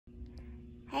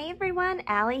Hey everyone,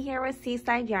 Allie here with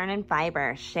Seaside Yarn and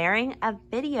Fiber, sharing a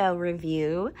video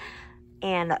review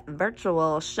and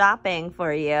virtual shopping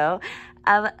for you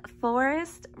of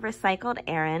Forest Recycled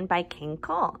Aran by King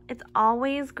Cole. It's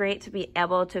always great to be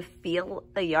able to feel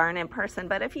the yarn in person,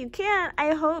 but if you can't,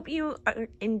 I hope you are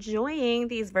enjoying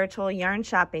these virtual yarn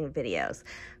shopping videos.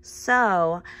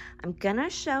 So I'm gonna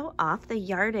show off the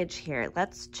yardage here.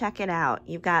 Let's check it out.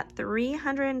 You've got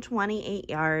 328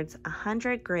 yards,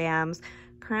 100 grams,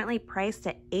 currently priced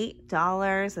at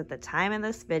 $8 at the time of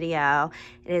this video.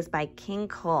 It is by King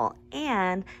Cole,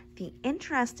 and the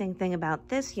interesting thing about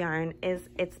this yarn is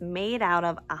it's made out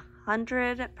of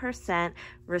 100%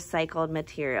 recycled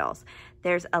materials.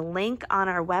 There's a link on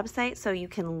our website so you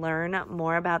can learn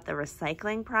more about the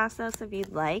recycling process if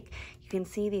you'd like. You can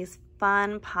see these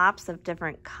fun pops of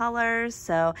different colors,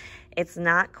 so it's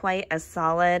not quite as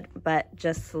solid, but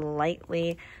just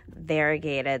slightly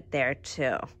variegated there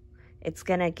too. It's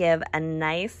gonna give a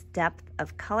nice depth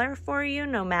of color for you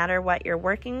no matter what you're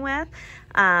working with.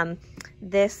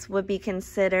 This would be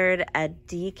considered a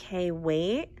DK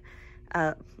weight.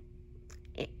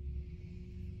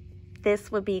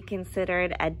 This would be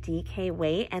considered a DK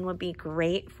weight and would be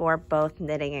great for both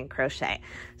knitting and crochet.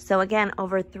 So again,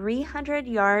 over 300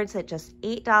 yards at just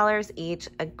 $8 each,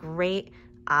 a great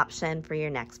option for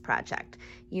your next project.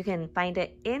 You can find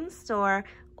it in store,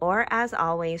 or as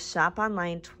always, shop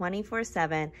online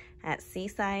 24/7 at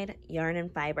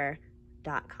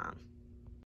seasideyarnandfiber.com.